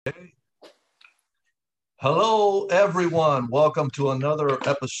Hello, everyone. Welcome to another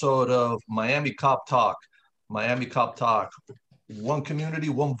episode of Miami Cop Talk. Miami Cop Talk, one community,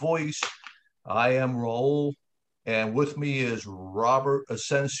 one voice. I am Raul, and with me is Robert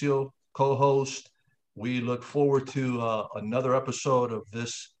Asensio, co host. We look forward to another episode of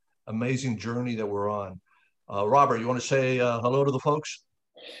this amazing journey that we're on. Robert, you want to say hello to the folks?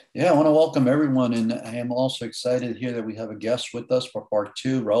 Yeah, I want to welcome everyone, and I am also excited here that we have a guest with us for part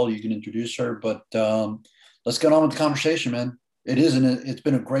two. Raul, you can introduce her, but let's get on with the conversation, man. It's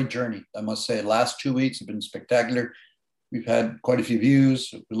been a great journey, I must say. Last 2 weeks have been spectacular. We've had quite a few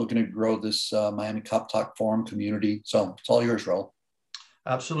views. We're looking to grow this Miami Cop Talk forum community. So it's all yours, Raul.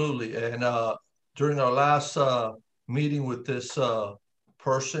 Absolutely. And during our last meeting with this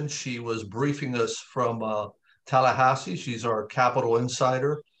person, she was briefing us from Tallahassee. She's our Capital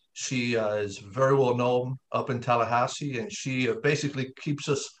Insider. She is very well known up in Tallahassee, and she basically keeps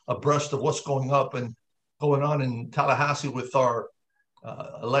us abreast of what's going on in Tallahassee with our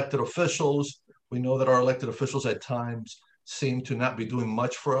elected officials. We know that our elected officials at times seem to not be doing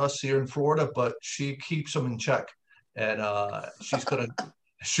much for us here in Florida, but she keeps them in check, and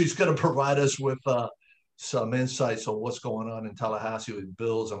she's gonna provide us with some insights on what's going on in Tallahassee with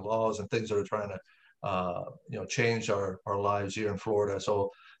bills and laws and things that are trying to change our lives here in Florida.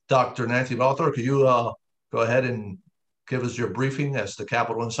 So, Dr. Nancy Lothar, could you go ahead and give us your briefing as the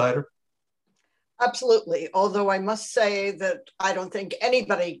Capital Insider? Absolutely. Although I must say that I don't think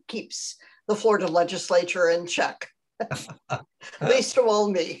anybody keeps the Florida legislature in check, least of all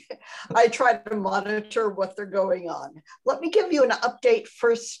me. I try to monitor what they're going on. Let me give you an update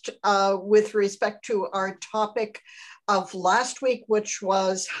first with respect to our topic of last week, which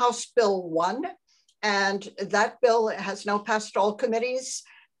was House Bill 1. And that bill has now passed all committees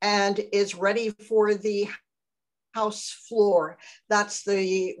and is ready for the House floor. That's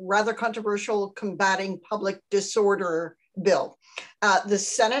the rather controversial Combating Public Disorder bill. The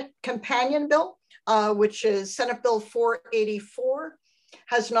Senate companion bill, which is Senate Bill 484,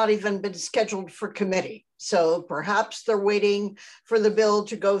 has not even been scheduled for committee. So perhaps they're waiting for the bill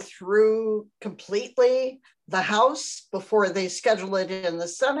to go through completely the House before they schedule it in the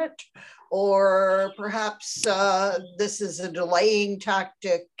Senate, or perhaps this is a delaying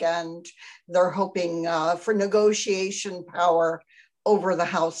tactic and they're hoping for negotiation power over the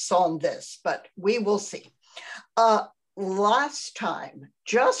House on this, but we will see. Last time,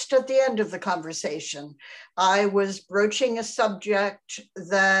 just at the end of the conversation, I was broaching a subject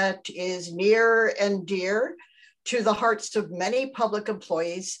that is near and dear to the hearts of many public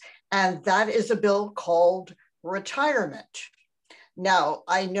employees, and that is a bill called retirement. Now,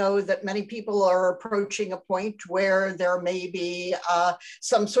 I know that many people are approaching a point where there may be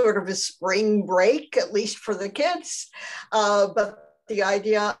some sort of a spring break, at least for the kids, but the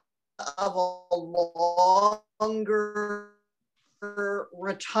idea of a longer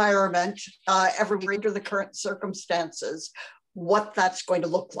retirement under the current circumstances, what that's going to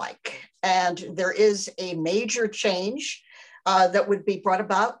look like. And there is a major change that would be brought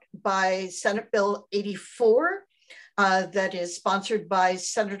about by Senate Bill 84 that is sponsored by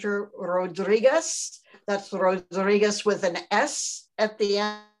Senator Rodriguez. That's Rodriguez with an S at the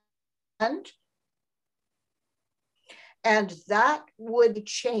end. And that would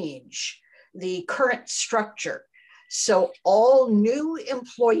change the current structure. So all new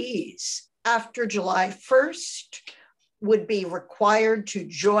employees after July 1st would be required to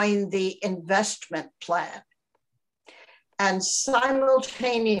join the investment plan. And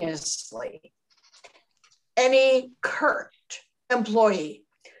simultaneously, any current employee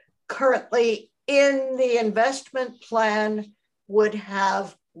currently in the investment plan would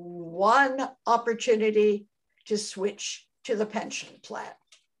have one opportunity to switch to the pension plan.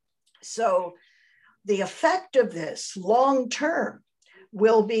 So the effect of this long term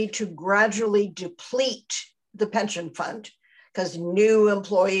will be to gradually deplete the pension fund because new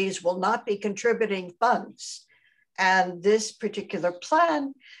employees will not be contributing funds. And this particular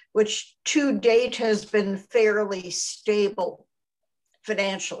plan, which to date has been fairly stable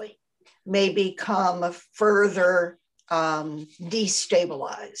financially, may become further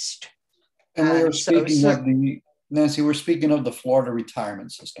destabilized. And we are speaking of Nancy, we're speaking of the Florida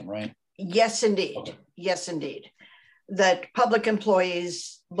retirement system, right? Yes, indeed. Okay. Yes, indeed. That public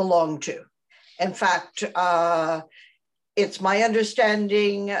employees belong to. In fact, it's my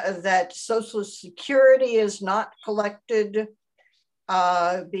understanding that Social Security is not collected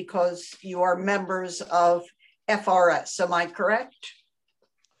because you are members of FRS. Am I correct?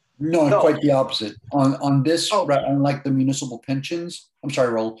 No, quite the opposite. On this, unlike the municipal pensions, I'm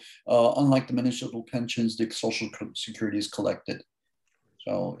sorry, Raul, unlike the municipal pensions, the Social Security is collected.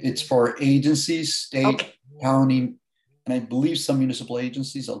 So it's for agencies, state, Okay. county, and I believe some municipal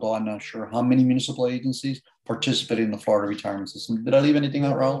agencies, although I'm not sure how many municipal agencies participate in the Florida retirement system. Did I leave anything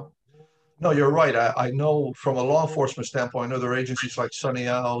out, Raul? No, you're right. I know from a law enforcement standpoint, I know there are agencies like Sunny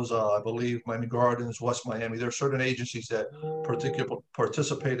Owls, I believe Miami Gardens, West Miami. There are certain agencies that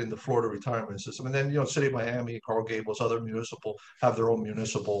participate in the Florida retirement system. And then, City of Miami, Coral Gables, other municipal have their own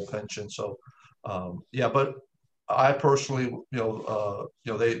municipal pension. So, yeah, but I personally,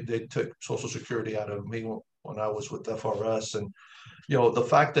 they took Social Security out of me when I was with FRS, and the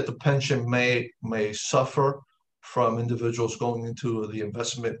fact that the pension may suffer from individuals going into the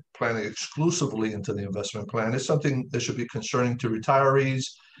investment planning exclusively into the investment plan is something that should be concerning to retirees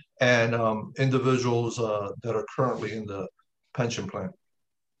and individuals that are currently in the pension plan.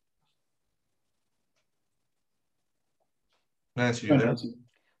 Nancy, you there?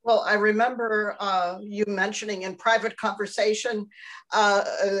 Well, I remember you mentioning in private conversation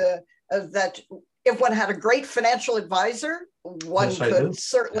that if one had a great financial advisor, one could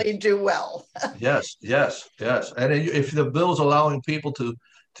certainly do well. Yes. And if the bill is allowing people to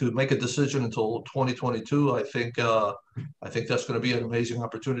make a decision until 2022, I think that's going to be an amazing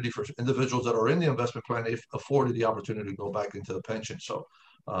opportunity for individuals that are in the investment plan if afforded the opportunity to go back into the pension. So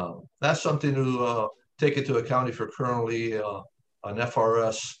that's something to take into account if you're currently an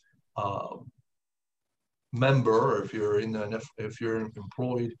FRS member, or if you're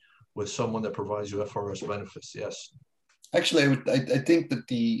employed with someone that provides you FRS benefits. Yes. Actually, I think that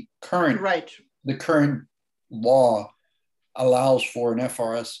the current law allows for an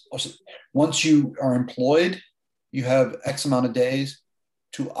FRS. Once you are employed, you have X amount of days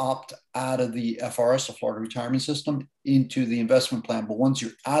to opt out of the FRS, the Florida retirement system, into the investment plan. But once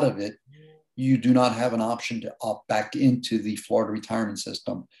you're out of it, you do not have an option to opt back into the Florida retirement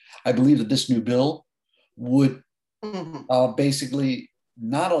system. I believe that this new bill would basically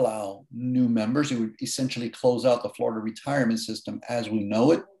not allow new members. It would essentially close out the Florida retirement system as we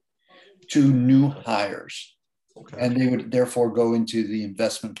know it to new hires. Okay. And they would therefore go into the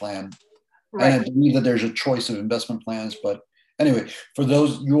investment plan. Right. And I believe that there's a choice of investment plans. But anyway, for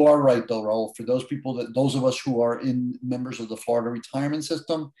those, you are right though, Raul, for those people, those of us who are in members of the Florida retirement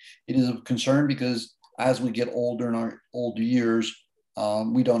system, it is of concern because as we get older in our older years,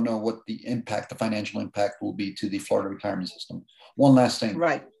 we don't know what the financial impact will be to the Florida retirement system. One last thing.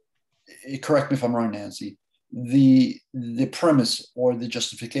 Right. Correct me if I'm wrong, Nancy. The premise or the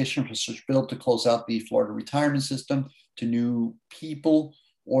justification for such bill to close out the Florida retirement system to new people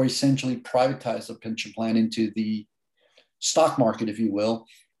or essentially privatize the pension plan into the stock market, if you will,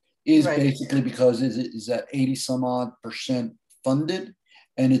 is basically because is that 80 some odd % funded.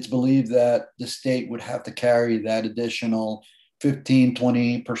 And it's believed that the state would have to carry that additional 15,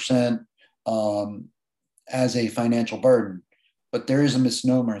 20% as a financial burden. But there is a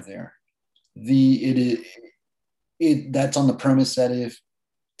misnomer there. That's on the premise that if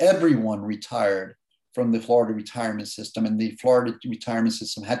everyone retired from the Florida retirement system and the Florida retirement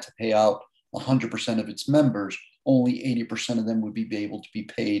system had to pay out 100% of its members, only 80% of them would be able to be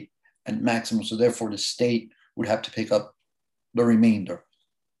paid at maximum. So therefore the state would have to pick up the remainder.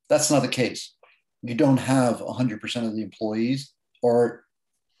 That's not the case. You don't have 100% of the employees or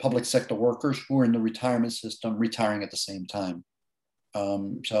public sector workers who are in the retirement system retiring at the same time.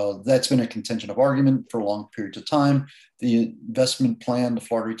 So that's been a contention of argument for long periods of time. The investment plan, the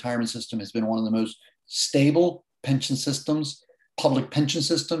Florida retirement system, has been one of the most stable pension systems, public pension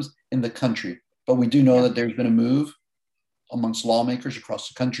systems in the country. But we do know that there's been a move amongst lawmakers across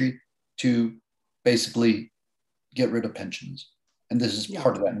the country to basically get rid of pensions. And this is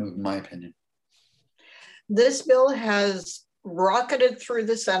part of that move, in my opinion. This bill has rocketed through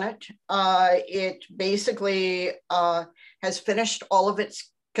the Senate. It basically has finished all of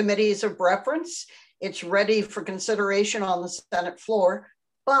its committees of reference. It's ready for consideration on the Senate floor,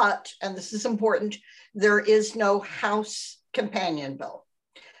 but, and this is important, there is no House companion bill.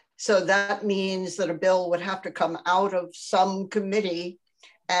 So that means that a bill would have to come out of some committee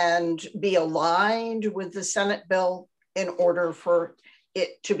and be aligned with the Senate bill in order for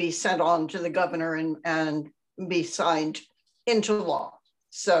it to be sent on to the governor and be signed into law.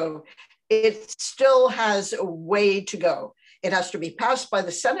 So it still has a way to go. It has to be passed by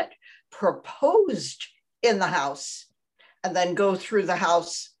the Senate, proposed in the House, and then go through the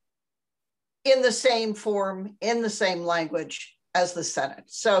House in the same form, in the same language as the Senate.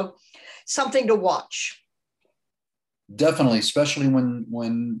 So something to watch. Definitely, especially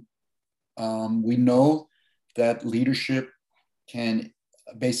when we know that leadership can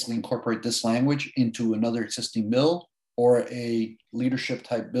basically incorporate this language into another existing bill or a leadership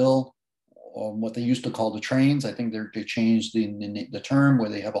type bill what they used to call the trains. I think they changed the term, where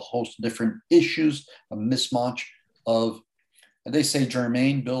they have a host of different issues, a mismatch of, they say,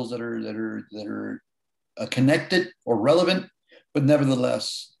 germane bills that are connected or relevant, but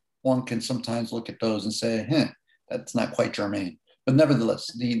nevertheless, one can sometimes look at those and say, that's not quite germane. But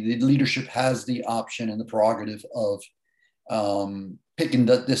nevertheless, the leadership has the option and the prerogative of picking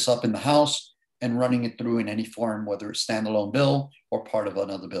this up in the House and running it through in any form, whether it's standalone bill or part of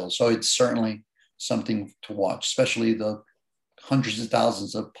another bill. So it's certainly something to watch, especially the hundreds of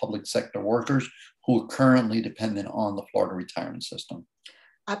thousands of public sector workers who are currently dependent on the Florida retirement system.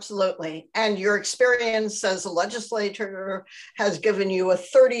 Absolutely. And your experience as a legislator has given you a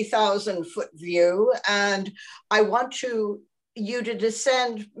 30,000-foot view. And I want you to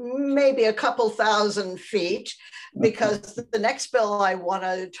descend maybe a couple thousand feet, because the next bill I want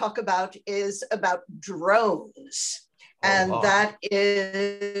to talk about is about drones. And that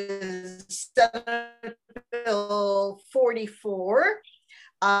is Senate Bill 44,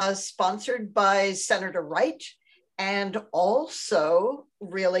 sponsored by Senator Wright, and also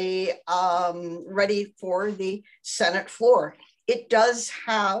really ready for the Senate floor. It does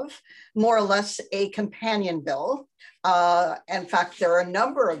have more or less a companion bill. In fact, there are a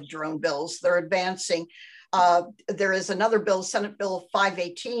number of drone bills they're advancing. There is another bill, Senate Bill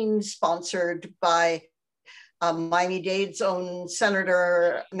 518, sponsored by Miami-Dade's own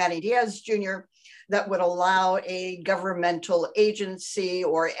Senator Manny Diaz Jr., that would allow a governmental agency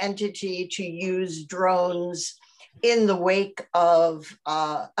or entity to use drones in the wake of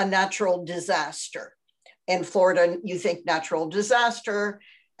a natural disaster. In Florida, you think natural disaster,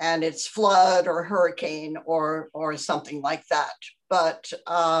 and it's flood or hurricane or something like that. But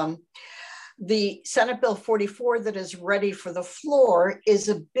the Senate Bill 44 that is ready for the floor is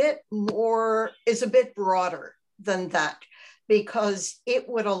a bit broader than that, because it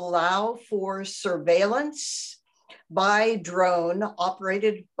would allow for surveillance by drone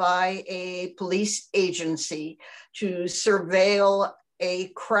operated by a police agency to surveil a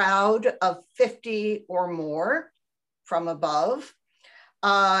crowd of 50 or more from above.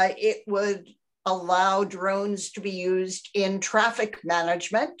 It would allow drones to be used in traffic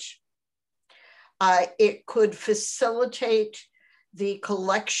management. It could facilitate the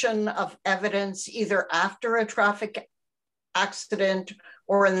collection of evidence either after a traffic accident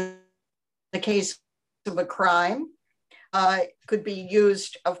or in the case of a crime. It could be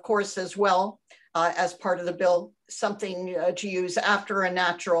used, of course, as well as part of the bill, something to use after a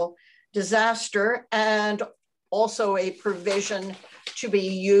natural disaster, and also a provision to be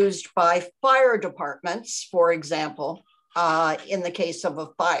used by fire departments, for example, in the case of a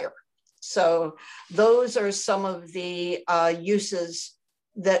fire. So those are some of the uses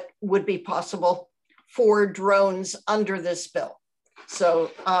that would be possible for drones under this bill.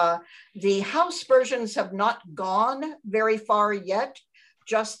 So the House versions have not gone very far yet,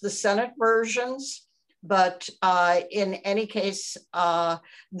 just the Senate versions. But in any case,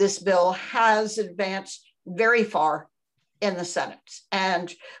 this bill has advanced very far in the Senate.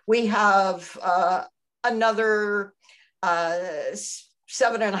 And we have another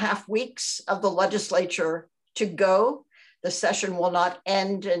 7.5 weeks of the legislature to go. The session will not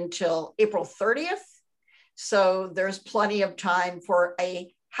end until April 30th. So there's plenty of time for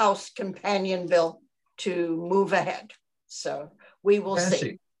a House companion bill to move ahead. So we will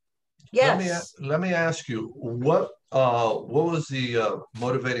see. Yes. Let me ask you, what was the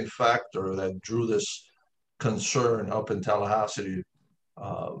motivating factor that drew this concern up in Tallahassee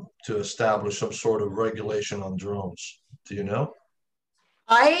to establish some sort of regulation on drones? Do you know?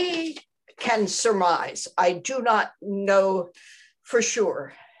 I can surmise. I do not know for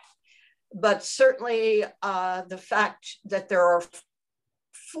sure. But certainly the fact that there are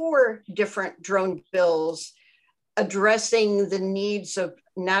 4 different drone bills addressing the needs of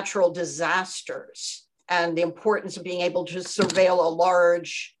natural disasters and the importance of being able to surveil a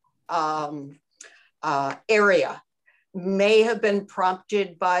large area may have been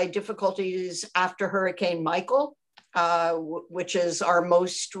prompted by difficulties after Hurricane Michael, which is our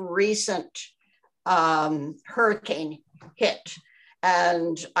most recent hurricane hit.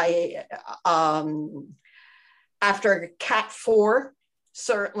 And after Cat 4,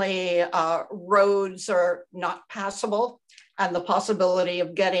 certainly roads are not passable, and the possibility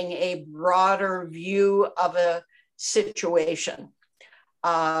of getting a broader view of a situation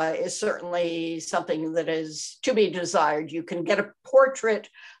is certainly something that is to be desired. You can get a portrait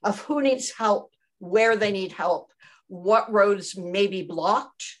of who needs help, where they need help, what roads may be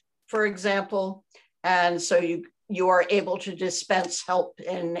blocked, for example, and so you are able to dispense help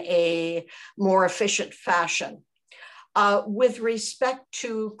in a more efficient fashion. With respect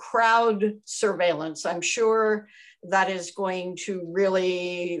to crowd surveillance, I'm sure that is going to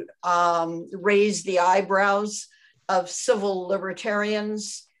really raise the eyebrows of civil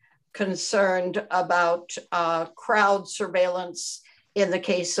libertarians concerned about crowd surveillance in the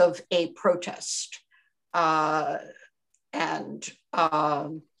case of a protest. And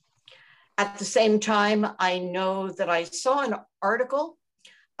at the same time, I know that I saw an article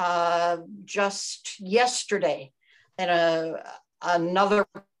just yesterday in another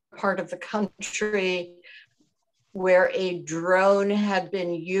part of the country where a drone had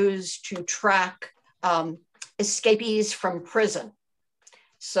been used to track escapees from prison.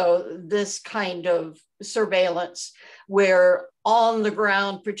 So this kind of surveillance where on the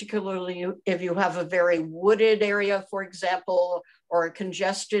ground, particularly if you have a very wooded area, for example, or a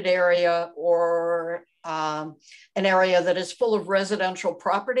congested area, or an area that is full of residential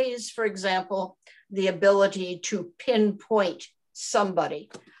properties, for example, the ability to pinpoint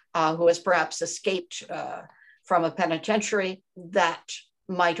somebody who has perhaps escaped from a penitentiary, that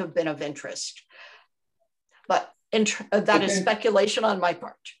might have been of interest. But that is speculation on my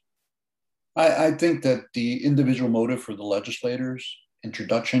part. I think that the individual motive for the legislators'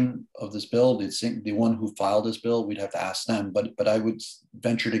 introduction of this bill, the one who filed this bill, we'd have to ask them. But I would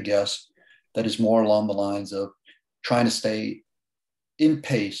venture to guess that is more along the lines of trying to stay in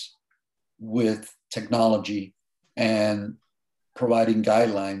pace with technology and providing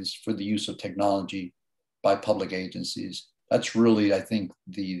guidelines for the use of technology by public agencies. That's really, I think,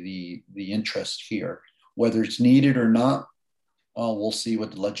 the interest here. Whether it's needed or not, we'll see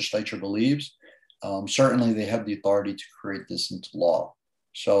what the legislature believes. Certainly, they have the authority to create this into law.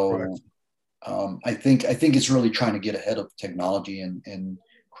 So, I think it's really trying to get ahead of technology and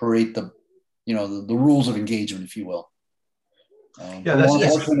create the rules of engagement, if you will.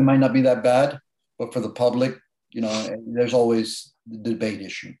 It might not be that bad, but for the public, there's always the debate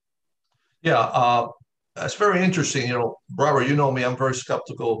issue. Yeah, that's very interesting. Robert, you know me, I'm very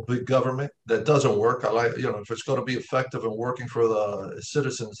skeptical of big government. That doesn't work. I like, if it's going to be effective and working for the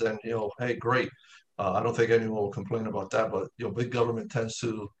citizens, then, hey, great. I don't think anyone will complain about that, but, big government tends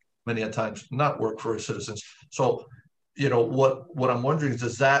to many a times not work for its citizens. So, what I'm wondering is,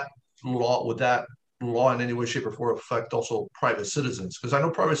 would that law in any way, shape, or form affect also private citizens? Because I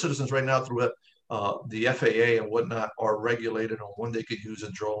know private citizens right now through the FAA and whatnot are regulated on when they could use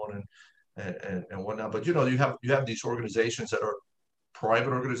a drone and whatnot. But you have these organizations that are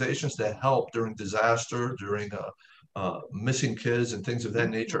private organizations that help during disaster, during missing kids and things of that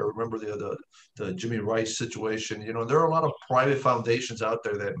nature. I remember the Jimmy Rice situation. There are a lot of private foundations out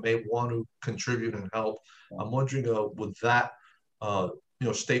there that may want to contribute and help. I'm wondering, would that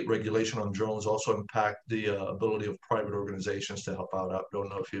state regulation on drones also impact the ability of private organizations to help out? I don't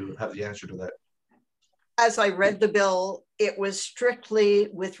know if you have the answer to that. As I read the bill, it was strictly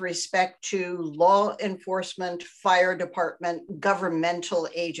with respect to law enforcement, fire department, governmental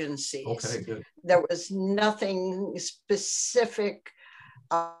agencies. Okay, good. There was nothing specific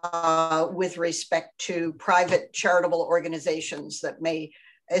with respect to private charitable organizations that may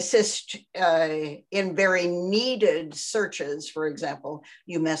assist in very needed searches. For example,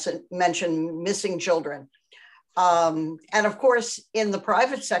 you mentioned missing children. And of course, in the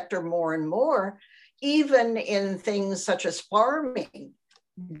private sector, more and more, even in things such as farming,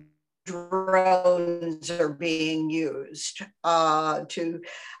 drones are being used to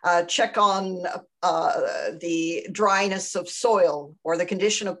check on the dryness of soil or the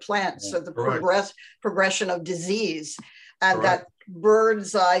condition of plants or the progression of disease. And that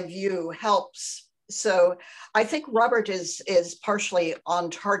bird's eye view helps. So I think Robert is partially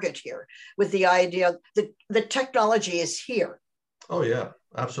on target here with the idea that the technology is here. Oh, yeah,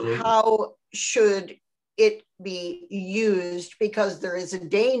 absolutely. How should it be used? Because there is a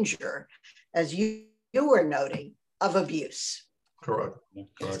danger, as you were noting, of abuse. Correct.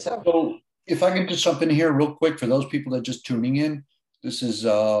 So if I can just jump in here real quick for those people that are just tuning in, this is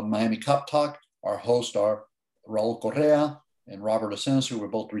Miami Cop Talk. Our hosts are Raul Correa and Robert Asensio. We're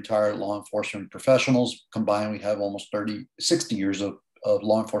both retired law enforcement professionals. Combined, we have almost 60 years of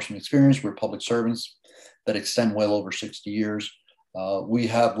law enforcement experience. We're public servants that extend well over 60 years. We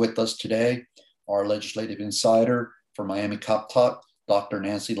have with us today our legislative insider for Miami Cop Talk, Dr.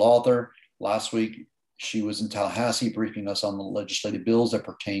 Nancy Lawther. Last week, she was in Tallahassee briefing us on the legislative bills that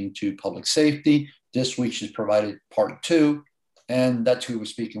pertain to public safety. This week, she's provided part 2, and that's who we're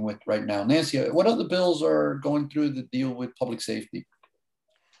speaking with right now. Nancy, what other bills are going through that deal with public safety?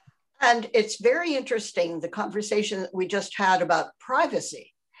 And it's very interesting, the conversation that we just had about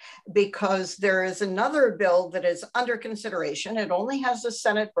privacy, because there is another bill that is under consideration. It only has a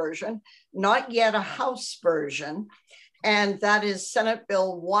Senate version, not yet a House version. and that is Senate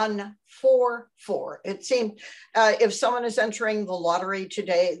Bill 144. It seemed if someone is entering the lottery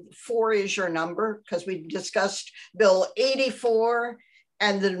today, 4 is your number, because we discussed Bill 84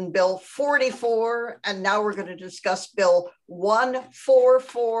 and then Bill 44, and now we're going to discuss Bill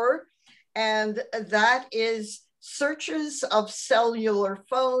 144, and that is searches of cellular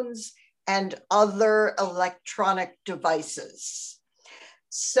phones and other electronic devices.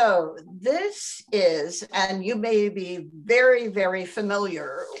 So this is, and you may be very, very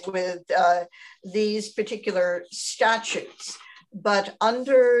familiar with these particular statutes, but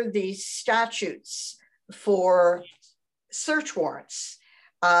under the statutes for search warrants,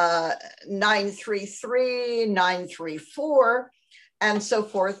 933, 934, and so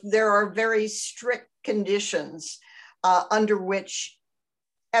forth, there are very strict conditions under which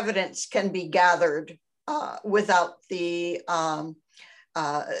evidence can be gathered without the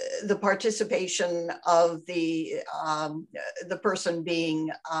participation of the person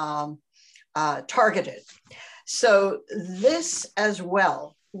being targeted. So this as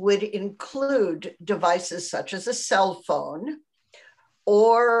well would include devices such as a cell phone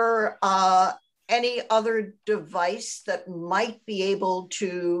or any other device that might be able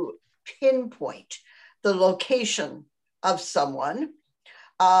to pinpoint the location of someone.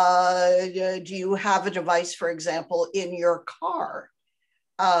 Do you have a device, for example, in your car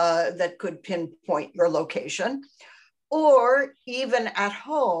that could pinpoint your location? Or even at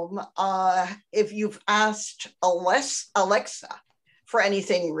home, if you've asked Alexa for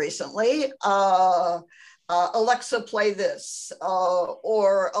anything recently, Alexa, play this,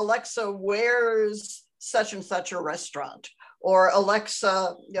 or Alexa, where's such and such a restaurant? Or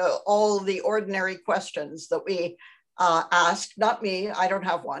Alexa, all the ordinary questions that we ask, not me, I don't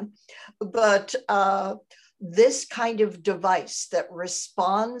have one, but this kind of device that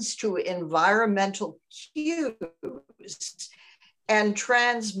responds to environmental cues and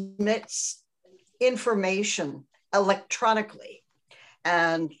transmits information electronically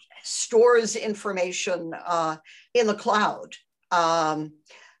and stores information in the cloud.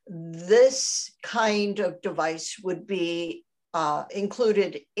 This kind of device would be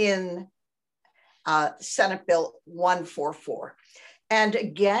included in Senate Bill 144. And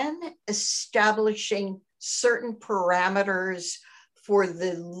again, establishing certain parameters for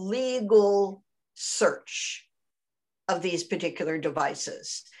the legal search of these particular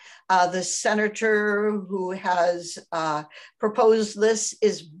devices. The senator who has proposed this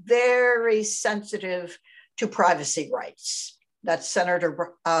is very sensitive to privacy rights. That's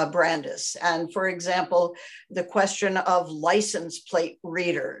Senator Brandes. And for example, the question of license plate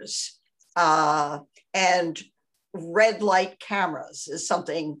readers and red light cameras is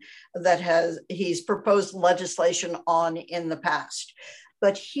something that he's proposed legislation on in the past.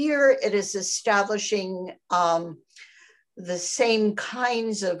 But here it is establishing the same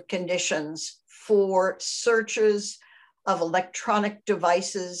kinds of conditions for searches of electronic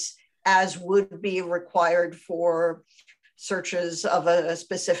devices as would be required for searches of a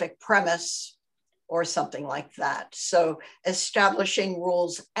specific premise or something like that. So establishing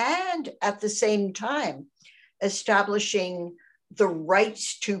rules and at the same time, establishing the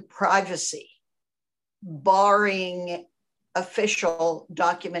rights to privacy, barring official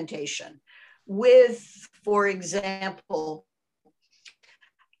documentation with, for example,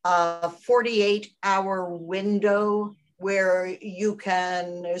 a 48-hour window where you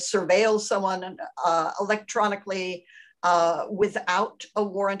can surveil someone electronically without a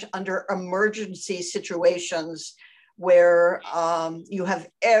warrant under emergency situations where you have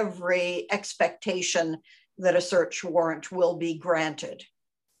every expectation that a search warrant will be granted.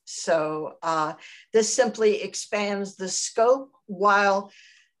 So this simply expands the scope while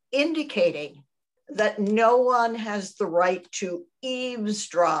indicating that no one has the right to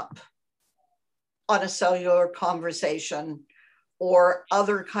eavesdrop on a cellular conversation or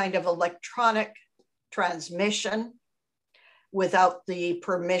other kind of electronic transmission without the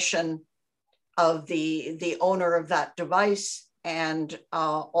permission of the owner of that device, and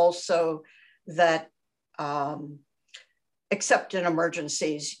also that except in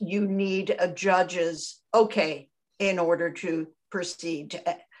emergencies, you need a judge's okay in order to proceed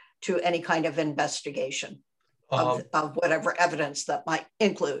to any kind of investigation of whatever evidence that might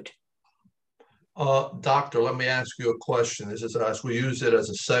include. Doctor, let me ask you a question. This is as we use it as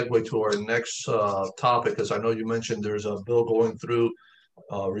a segue to our next topic, because I know you mentioned there's a bill going through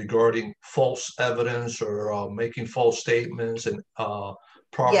regarding false evidence or making false statements and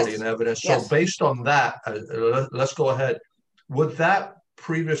property and evidence. So based on that, let's go ahead. Would that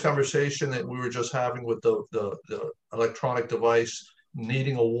previous conversation that we were just having with the electronic device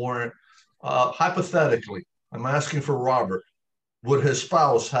needing a warrant, hypothetically, I'm asking for Robert. Would his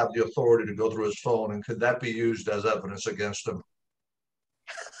spouse have the authority to go through his phone, and could that be used as evidence against him?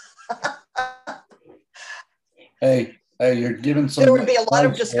 Hey, you're giving some. There would be a lot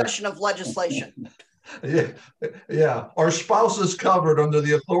of discussion of legislation. Yeah. Our spouse is covered under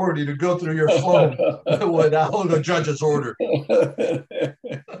the authority to go through your phone without a judge's order.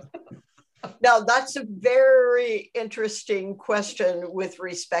 Now, that's a very interesting question with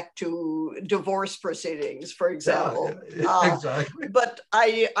respect to divorce proceedings, for example. Yeah, exactly. But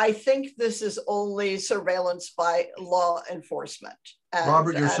I think this is only surveillance by law enforcement.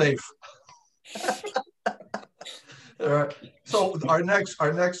 Robert, you're safe. All right. So our next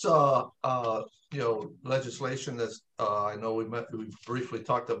legislation that I know we briefly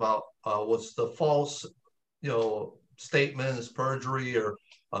talked about was the false statements, perjury, or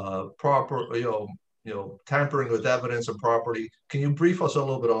proper tampering with evidence and property. Can you brief us a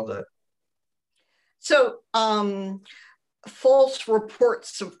little bit on that? So false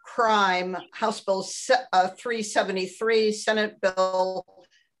reports of crime, House Bill 373, Senate Bill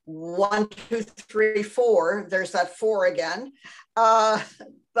 1234, there's that 4 again.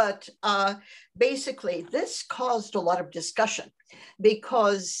 But basically, this caused a lot of discussion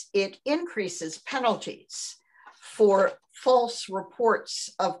because it increases penalties for false reports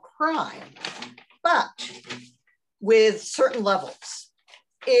of crime, but with certain levels.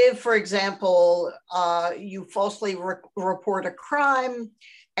 If, for example, you falsely report a crime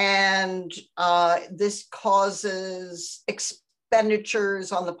and this causes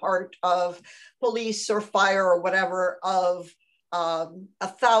expenditures on the part of police or fire or whatever of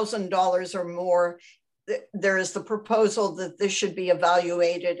 $1,000 or more, there is the proposal that this should be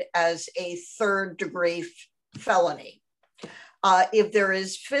evaluated as a third-degree felony. If there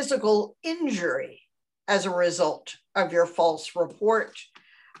is physical injury as a result of your false report,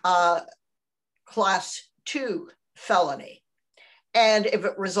 class 2 felony. And if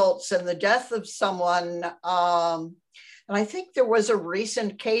it results in the death of someone, and I think there was a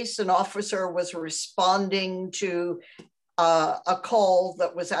recent case, an officer was responding to a call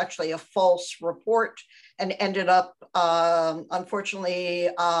that was actually a false report and ended up, unfortunately,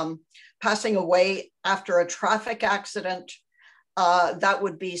 passing away after a traffic accident. That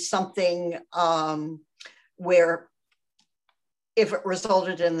would be something where if it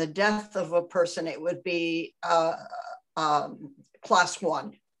resulted in the death of a person, it would be class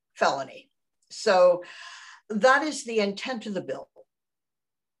 1 felony. So that is the intent of the bill.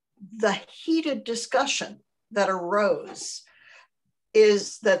 The heated discussion that arose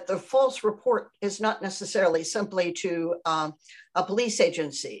is that the false report is not necessarily simply to a police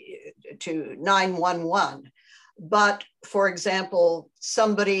agency, to 911, but for example,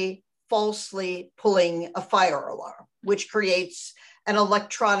 somebody falsely pulling a fire alarm, which creates an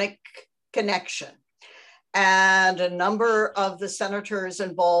electronic connection. And a number of the senators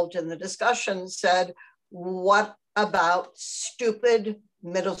involved in the discussion said, what about stupid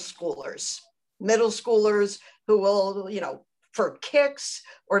middle schoolers? Middle schoolers who will, for kicks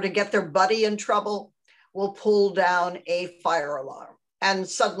or to get their buddy in trouble, will pull down a fire alarm. And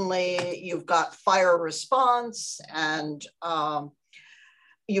suddenly you've got fire response and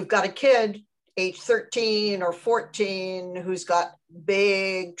you've got a kid age 13 or 14 who's got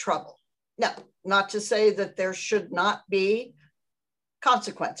big trouble. Now, not to say that there should not be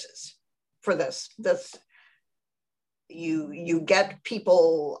consequences for this. You get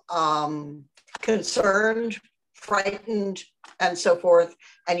people concerned, frightened, and so forth,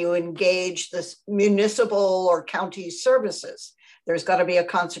 and you engage this municipal or county services. There's got to be a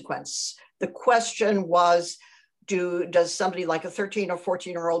consequence. The question was, does somebody like a 13 or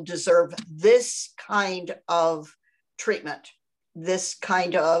 14-year-old deserve this kind of treatment, this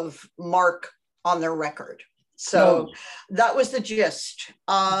kind of mark on their record? So that was the gist.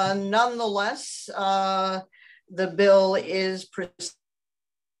 Nonetheless, the bill is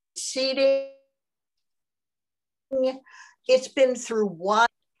proceeding. It's been through 1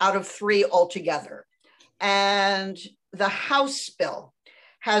 out of 3 altogether. And the House bill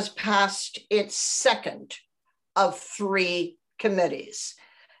has passed its second of 3 committees.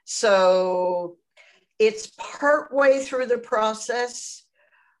 So it's partway through the process.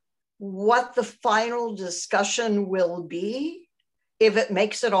 What the final discussion will be, if it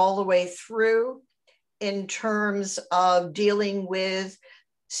makes it all the way through, in terms of dealing with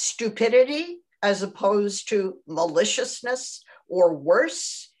stupidity as opposed to maliciousness or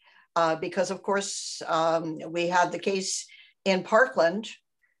worse, because of course we had the case in Parkland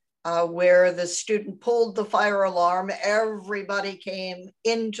where the student pulled the fire alarm, everybody came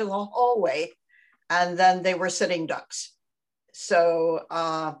into the hallway, and then they were sitting ducks. So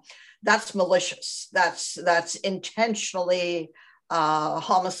that's malicious. That's intentionally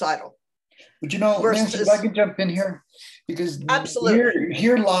homicidal. But you know, Nancy, if I could jump in here, because absolutely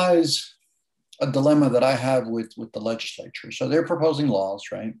here lies a dilemma that I have with the legislature. So they're proposing laws,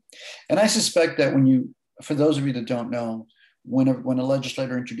 right? And I suspect that for those of you that don't know, when a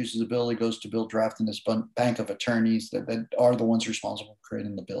legislator introduces a bill, it goes to bill drafting this bank of attorneys that are the ones responsible for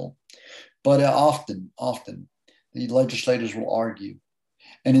creating the bill. But often the legislators will argue.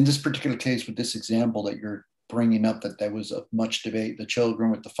 And in this particular case, with this example that you're bringing up, that there was much debate, the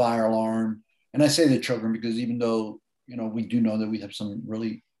children with the fire alarm. And I say the children because even though, we do know that we have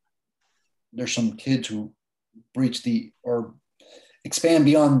there's some kids who breach or expand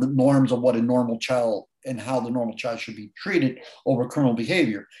beyond the norms of what a normal child and how the normal child should be treated over criminal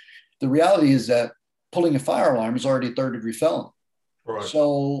behavior. The reality is that pulling a fire alarm is already a third-degree felony. Right.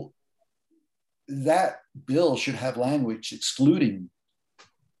 So that bill should have language excluding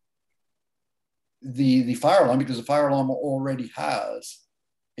the fire alarm, because the fire alarm already has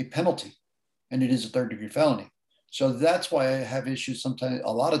a penalty and it is a third-degree felony. So that's why I have issues sometimes,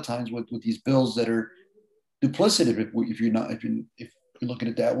 a lot of times, with these bills that are duplicative if you're looking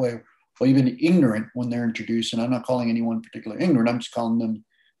at it that way, or even ignorant when they're introduced. And I'm not calling anyone particular ignorant. I'm just calling them,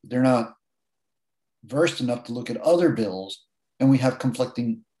 they're not versed enough to look at other bills, and we have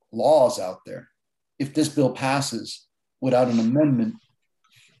conflicting laws out there. If this bill passes without an amendment,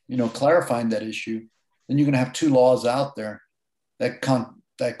 clarifying that issue, then you're going to have two laws out there that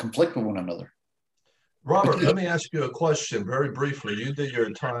conflict with one another. Robert, let me ask you a question very briefly. You did your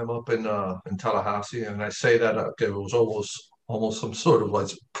time up in Tallahassee, and I say that it was almost some sort of like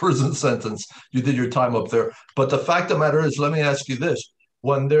prison sentence. You did your time up there, but the fact of the matter is, let me ask you this: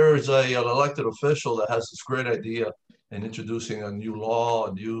 when there's an elected official that has this great idea in introducing a new law,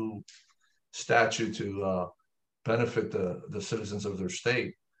 a new statute to benefit the citizens of their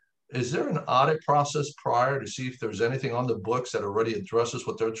state, is there an audit process prior to see if there's anything on the books that already addresses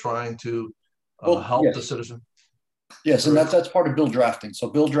what they're trying to help the citizen? Yes, and that's part of bill drafting. So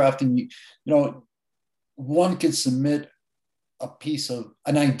bill drafting, one could submit a piece of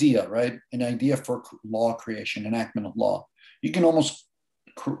an idea, right? An idea for law creation, enactment of law. You can almost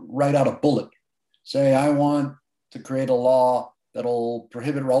write out a bullet. Say, I want to create a law that'll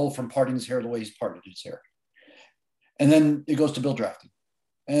prohibit Raul from parting his hair the way he's parted his hair. And then it goes to bill drafting.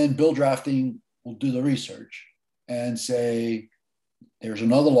 And bill drafting will do the research and say, there's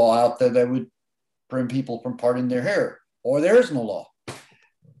another law out there that would prevent people from parting their hair, or there is no law.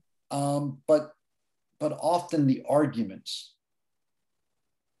 But often the arguments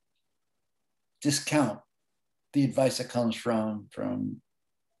discount the advice that comes from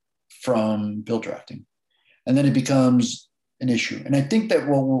bill drafting, and then it becomes an issue. And I think that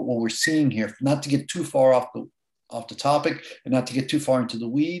what we're seeing here, not to get too far off the topic and not to get too far into the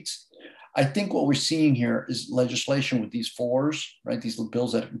weeds, I think what we're seeing here is legislation with these fours, right? These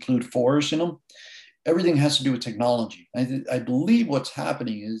bills that include fours in them. Everything has to do with technology. I believe what's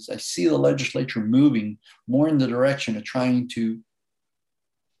happening is I see the legislature moving more in the direction of trying to,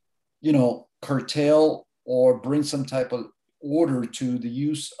 curtail or bring some type of order to the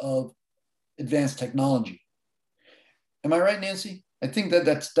use of advanced technology. Am I right, Nancy? I think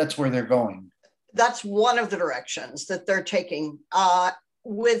that's where they're going. That's one of the directions that they're taking,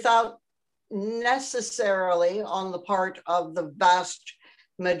 without necessarily, on the part of the vast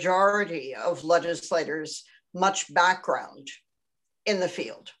majority of legislators, much background in the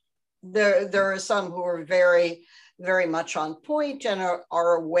field. There are some who are very, very much on point and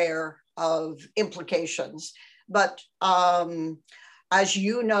are aware of implications. But as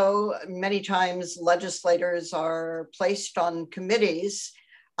you know, many times legislators are placed on committees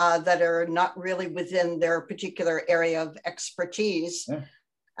that are not really within their particular area of expertise. Yeah.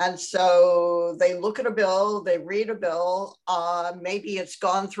 And so they look at a bill, they read a bill, maybe it's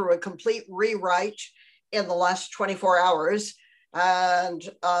gone through a complete rewrite in the last 24 hours, and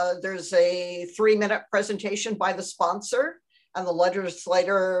there's a 3-minute presentation by the sponsor, and the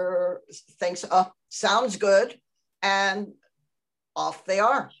legislator thinks, oh, sounds good, and off they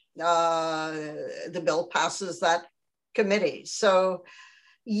are. The bill passes that committee. So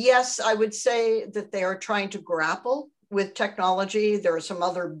yes, I would say that they are trying to grapple with technology. There are some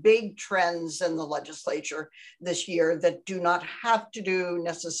other big trends in the legislature this year that do not have to do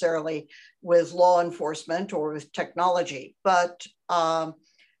necessarily with law enforcement or with technology. But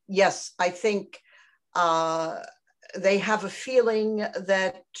yes, I think they have a feeling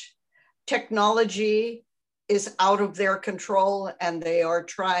that technology is out of their control and they are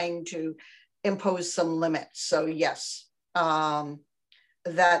trying to impose some limits. So yes,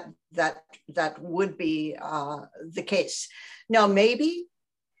 that would be the case. Now, maybe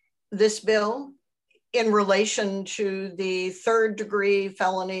this bill in relation to the third-degree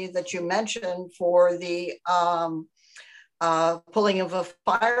felony that you mentioned for the pulling of a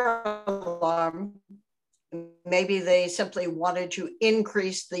fire alarm. Maybe they simply wanted to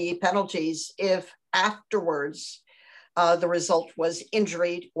increase the penalties if afterwards the result was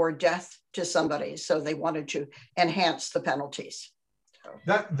injury or death to somebody. So they wanted to enhance the penalties.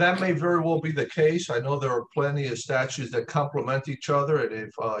 That may very well be the case. I know there are plenty of statutes that complement each other, and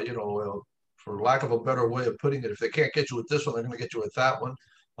if for lack of a better way of putting it, if they can't get you with this one, they're going to get you with that one,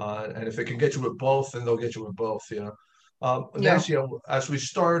 and if they can get you with both, then they'll get you with both. Nancy, as we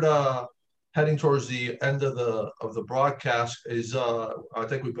start heading towards the end of the broadcast, I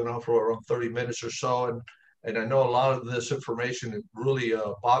think we've been on for around 30 minutes or so, and I know a lot of this information really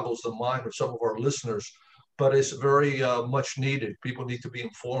boggles the mind of some of our listeners. But it's very much needed. People need to be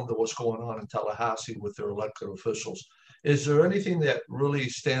informed of what's going on in Tallahassee with their elected officials. Is there anything that really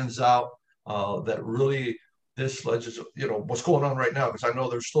stands out that really this legislation, what's going on right now? Because I know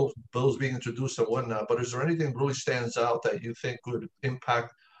there's still bills being introduced and whatnot, but is there anything that really stands out that you think would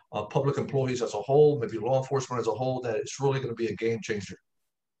impact public employees as a whole, maybe law enforcement as a whole, that it's really going to be a game changer?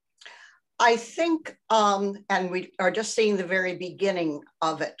 I think, and we are just seeing the very beginning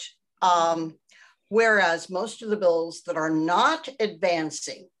of it, whereas most of the bills that are not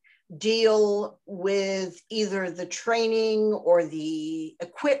advancing deal with either the training or the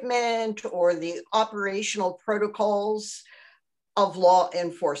equipment or the operational protocols of law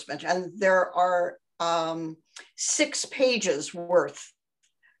enforcement. And there are 6 pages worth,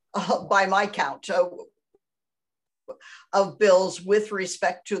 by my count, of bills with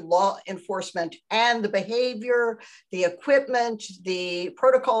respect to law enforcement and the behavior, the equipment, the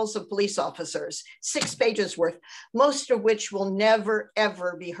protocols of police officers, 6 pages worth, most of which will never,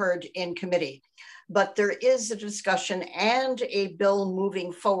 ever be heard in committee. But there is a discussion and a bill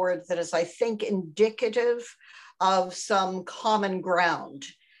moving forward that is, I think, indicative of some common ground.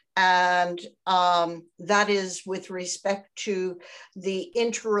 And that is with respect to the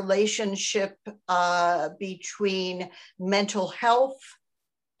interrelationship between mental health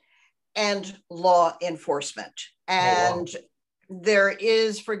and law enforcement. And there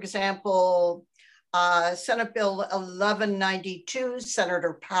is, for example, Senate Bill 1192,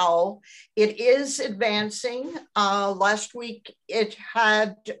 Senator Powell. It is advancing. Last week it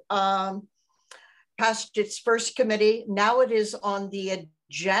had passed its first committee. Now it is on the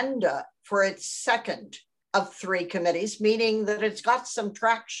agenda for its second of 3 committees, meaning that it's got some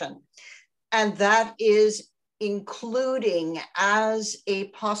traction. And that is including as a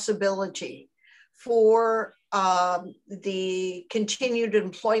possibility for the continued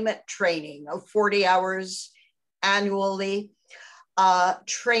employment training of 40 hours annually,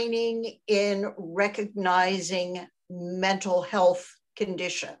 training in recognizing mental health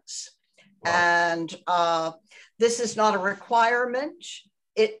conditions. Wow. And this is not a requirement,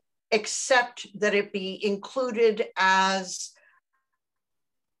 except that it be included as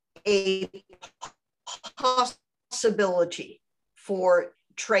a possibility for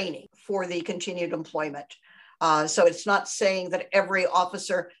training for the continued employment. So it's not saying that every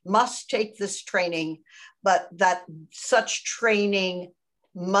officer must take this training, but that such training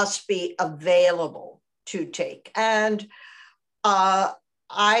must be available to take. And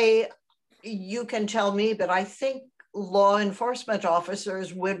you can tell me, but I think law enforcement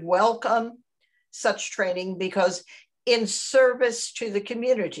officers would welcome such training, because in service to the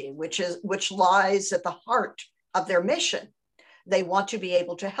community, which lies at the heart of their mission, they want to be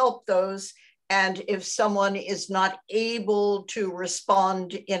able to help those. And if someone is not able to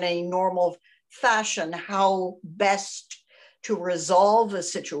respond in a normal fashion, how best to resolve a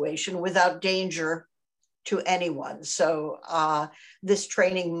situation without danger to anyone. So this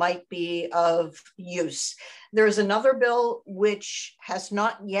training might be of use. There's another bill which has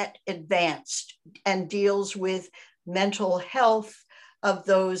not yet advanced and deals with mental health of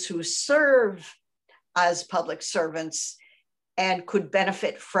those who serve as public servants and could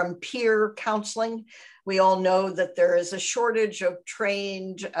benefit from peer counseling. We all know that there is a shortage of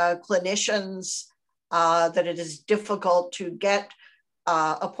trained clinicians, that it is difficult to get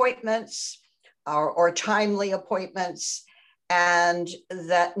appointments or timely appointments, and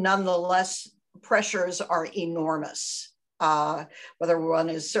that nonetheless pressures are enormous, whether one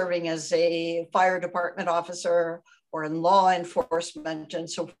is serving as a fire department officer or in law enforcement and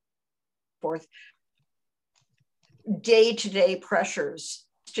so forth. Day-to-day pressures,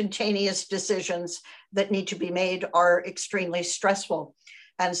 instantaneous decisions that need to be made are extremely stressful.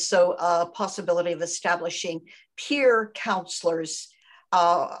 And so a possibility of establishing peer counselors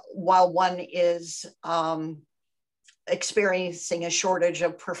while one is experiencing a shortage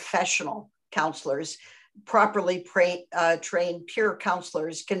of professional counselors. Properly trained peer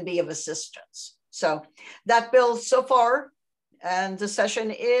counselors can be of assistance. So that bill so far, and the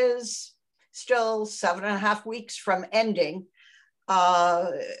session is still 7.5 weeks from ending,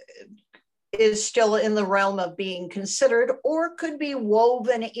 is still in the realm of being considered, or could be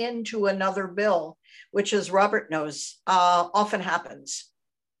woven into another bill, which, as Robert knows, often happens.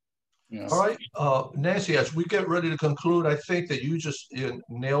 Yeah. All right, Nancy, as we get ready to conclude, I think that you just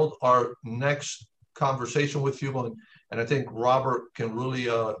nailed our next conversation with you, and I think Robert can really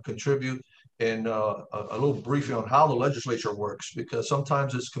contribute in a little briefing on how the legislature works, because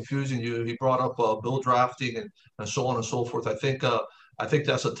sometimes it's confusing. He brought up bill drafting and so on and so forth. I think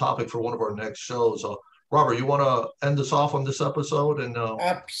that's a topic for one of our next shows. Robert, you want to end us off on this episode? And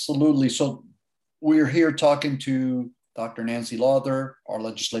Absolutely. So we're here talking to Dr. Nancy Lawther, our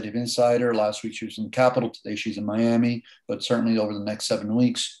legislative insider. Last week she was in the Capitol. Today she's in Miami, but certainly over the next 7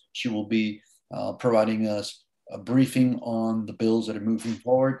 weeks, she will be providing us a briefing on the bills that are moving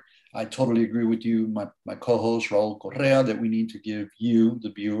forward. I totally agree with you, my co-host Raul Correa, that we need to give you,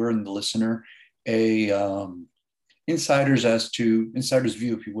 the viewer and the listener, a insider's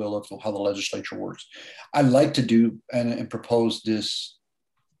view, if you will, of how the legislature works. I like to do and propose this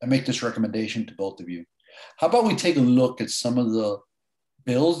and make this recommendation to both of you. How about we take a look at some of the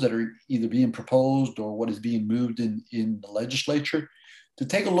bills that are either being proposed or what is being moved in the legislature, to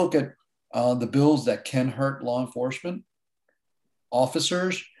take a look at the bills that can hurt law enforcement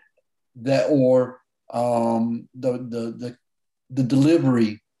officers, or the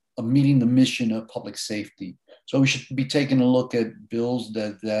delivery of meeting the mission of public safety. So we should be taking a look at bills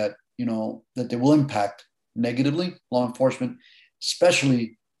that they will impact negatively law enforcement,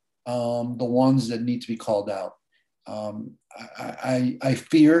 especially the ones that need to be called out. I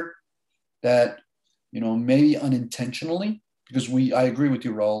fear that, maybe unintentionally, because I agree with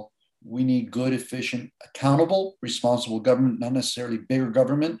you, Raul, we need good, efficient, accountable, responsible government, not necessarily bigger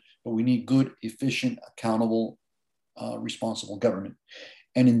government, but we need good, efficient, accountable, responsible government.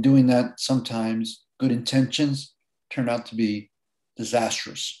 And in doing that, sometimes good intentions turn out to be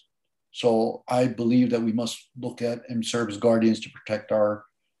disastrous. So I believe that we must look at and serve as guardians to protect our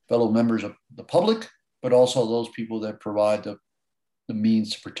fellow members of the public, but also those people that provide the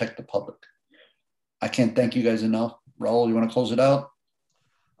means to protect the public. I can't thank you guys enough. Raul, you want to close it out?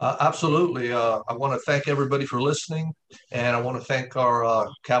 Absolutely. I want to thank everybody for listening, and I want to thank our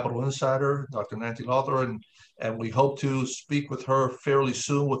Capitol Insider, Dr. Nancy Lawther, and we hope to speak with her fairly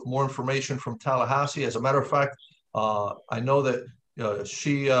soon with more information from Tallahassee. As a matter of fact, I know that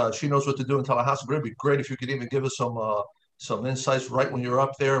she knows what to do in Tallahassee, but it'd be great if you could even give us some insights right when you're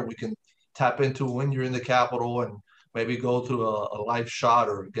up there. We can tap into when you're in the Capitol and maybe go to a live shot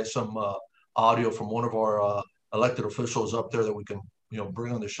or get some audio from one of our elected officials up there that we can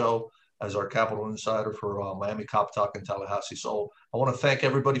bring on the show as our Capitol Insider for Miami Cop Talk in Tallahassee. So I want to thank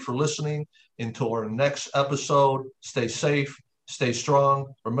everybody for listening. Until our next episode, stay safe, stay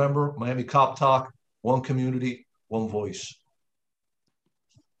strong. Remember, Miami Cop Talk, one community, one voice.